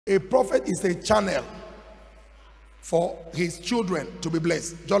A prophet is a channel for his children to be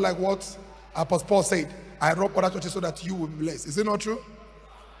blessed. Just like what Apostle Paul said, I rob other churches so that you will be blessed. Is it not true?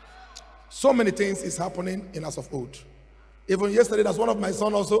 So many things is happening in us of old. Even yesterday, that's one of my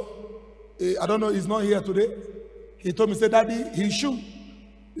sons also. I don't know, he's not here today. He told me, say, Daddy, his shoe.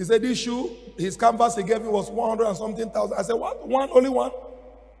 He said, this shoe, his canvas he gave me was 100 and something thousand. I said, what? One? Only one?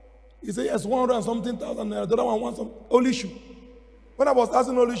 He said, yes, 100 and something thousand. The other one wants some only shoe. When I was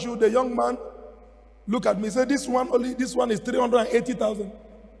asking only shoe, the young man looked at me and said, this one is 380,000.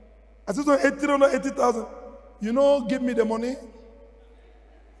 I said, so 380,000. You know, give me the money.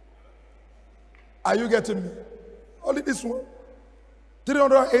 Are you getting me? Only this one.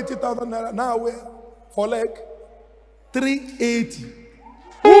 380,000 naira. Now where? For leg? 380.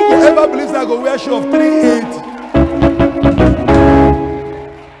 Whoever believes I go wear shoe of 380?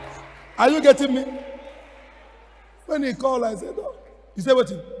 Are you getting me? When he called, I said, oh. He said, what?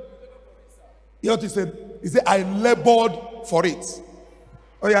 He said, I labored for it.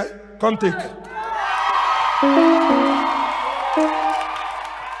 Oh yeah, come take.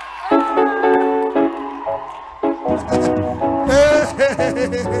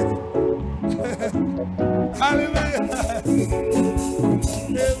 Hallelujah.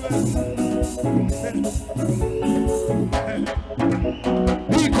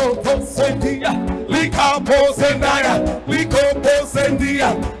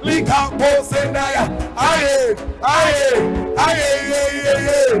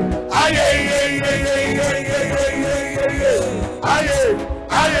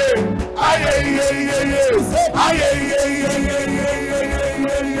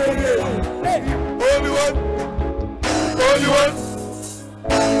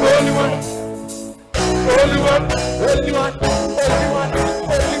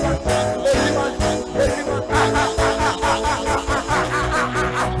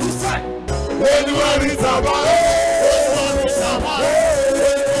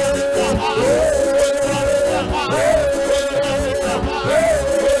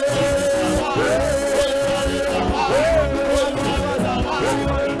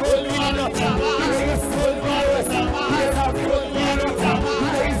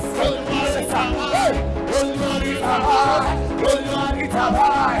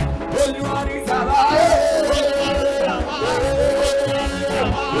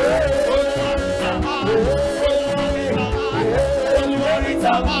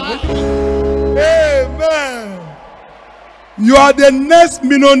 Amen. You are the next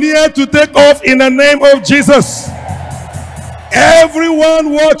millionaire to take off in the name of Jesus.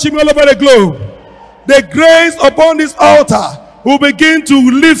 Everyone watching all over the globe, the grace upon this altar will begin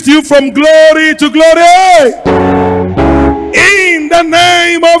to lift you from glory to glory. In the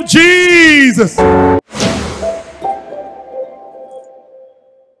name of Jesus.